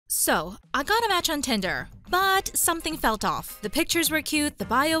So, I got a match on Tinder, but something felt off. The pictures were cute, the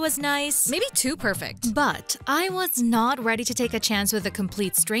bio was nice, maybe too perfect. But I was not ready to take a chance with a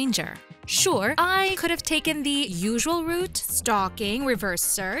complete stranger. Sure, I could have taken the usual route, stalking, reverse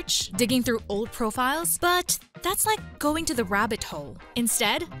search, digging through old profiles, but that's like going to the rabbit hole.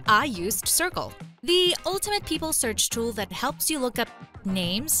 Instead, I used Searqle, the ultimate people search tool that helps you look up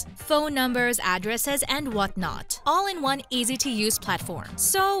names, phone numbers, addresses, and whatnot, all in one easy-to-use platform.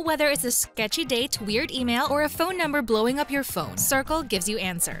 So whether it's a sketchy date, weird email, or a phone number blowing up your phone, Searqle gives you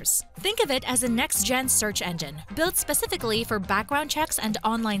answers. Think of it as a next-gen search engine, built specifically for background checks and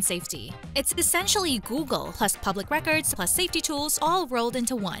online safety. It's essentially Google plus public records plus safety tools all rolled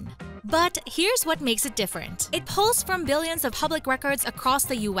into one. But here's what makes it different. It pulls from billions of public records across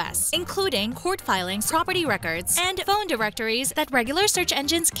the US, including court filings, property records, and phone directories that regular search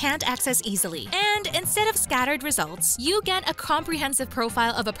engines can't access easily. And instead of scattered results, you get a comprehensive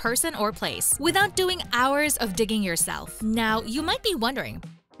profile of a person or place without doing hours of digging yourself. Now, you might be wondering,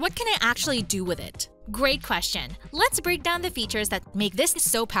 what can I actually do with it? Great question. Let's break down the features that make this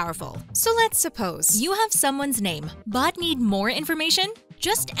so powerful. So let's suppose you have someone's name, but need more information?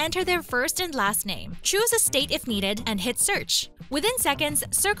 Just enter their first and last name, choose a state if needed, and hit search. Within seconds,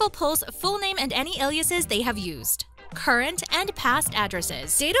 Searqle pulls full name and any aliases they have used, current and past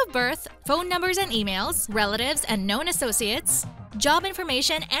addresses, date of birth, phone numbers and emails, relatives and known associates, job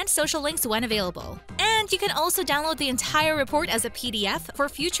information, and social links when available. And you can also download the entire report as a PDF for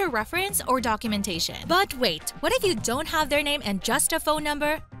future reference or documentation. But wait, what if you don't have their name and just a phone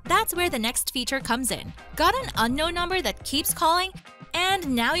number? That's where the next feature comes in. Got an unknown number that keeps calling?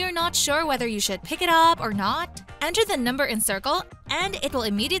 And now you're not sure whether you should pick it up or not? Enter the number in Searqle, and it will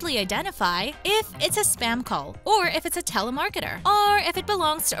immediately identify if it's a spam call, or if it's a telemarketer, or if it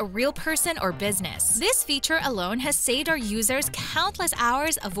belongs to a real person or business. This feature alone has saved our users countless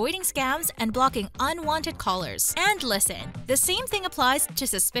hours avoiding scams and blocking unwanted callers. And listen, the same thing applies to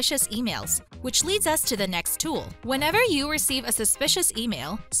suspicious emails, which leads us to the next tool. Whenever you receive a suspicious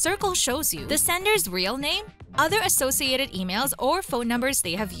email, Searqle shows you the sender's real name, other associated emails or phone numbers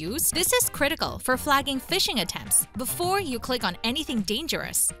they have used. This is critical for flagging phishing attempts before you click on anything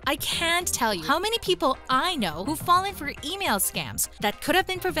dangerous. I can't tell you how many people I know who've fallen for email scams that could have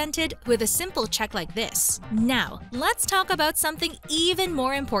been prevented with a simple check like this. Now, let's talk about something even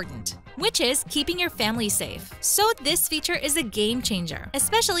more important, which is keeping your family safe. So this feature is a game changer,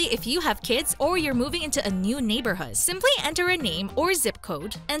 especially if you have kids or you're moving into a new neighborhood. Simply enter a name or zip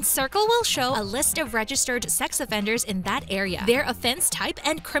code, and Searqle will show a list of registered sex offenders in that area, their offense type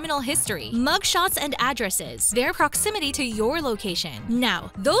and criminal history, mugshots and addresses, their proximity to your location.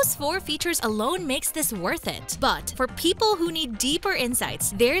 Now, those 4 features alone makes this worth it. But for people who need deeper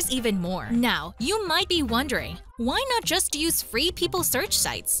insights, there's even more. Now, you might be wondering, why not just use free people search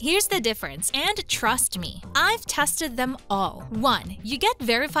sites? Here's the difference, and trust me, I've tested them all. 1. You get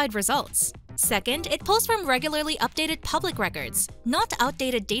verified results. Second, it pulls from regularly updated public records, not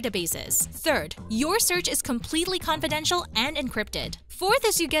outdated databases. Third, your search is completely confidential and encrypted. Fourth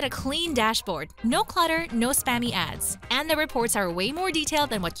is you get a clean dashboard, no clutter, no spammy ads. And the reports are way more detailed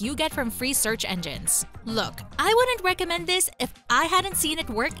than what you get from free search engines. Look, I wouldn't recommend this if I hadn't seen it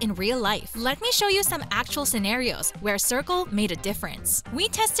work in real life. Let me show you some actual scenarios where Searqle made a difference. We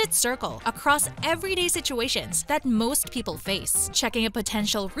tested Searqle across everyday situations that most people face. Checking a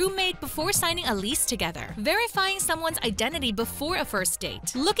potential roommate before signing a lease together, verifying someone's identity before a first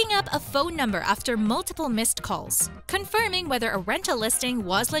date, looking up a phone number after multiple missed calls, confirming whether a rental listing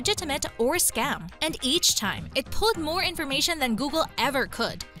was legitimate or scam. And each time, it pulled more information than Google ever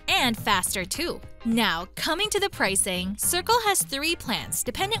could. And faster too. Now, coming to the pricing, Searqle has 3 plans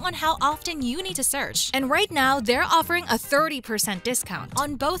depending on how often you need to search. And right now, they're offering a 30% discount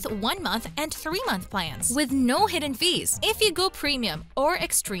on both 1-month and 3-month plans with no hidden fees. If you go premium or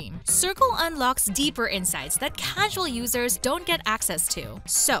extreme, Searqle unlocks deeper insights that casual users don't get access to.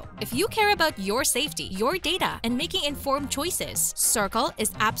 So, if you care about your safety, your data, and making informed choices, Searqle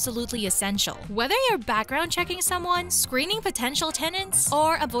is absolutely essential. Whether you're background checking someone, screening potential tenants,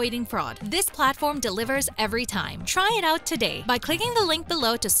 or avoiding fraud, this platform delivers every time. Try it out today by clicking the link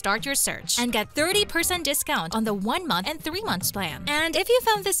below to start your search and get 30% discount on the 1-month and 3-month plan. And if you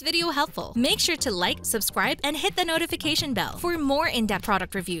found this video helpful, make sure to like, subscribe, and hit the notification bell for more in-depth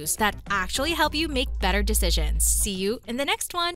product reviews that actually help you make better decisions. See you in the next one!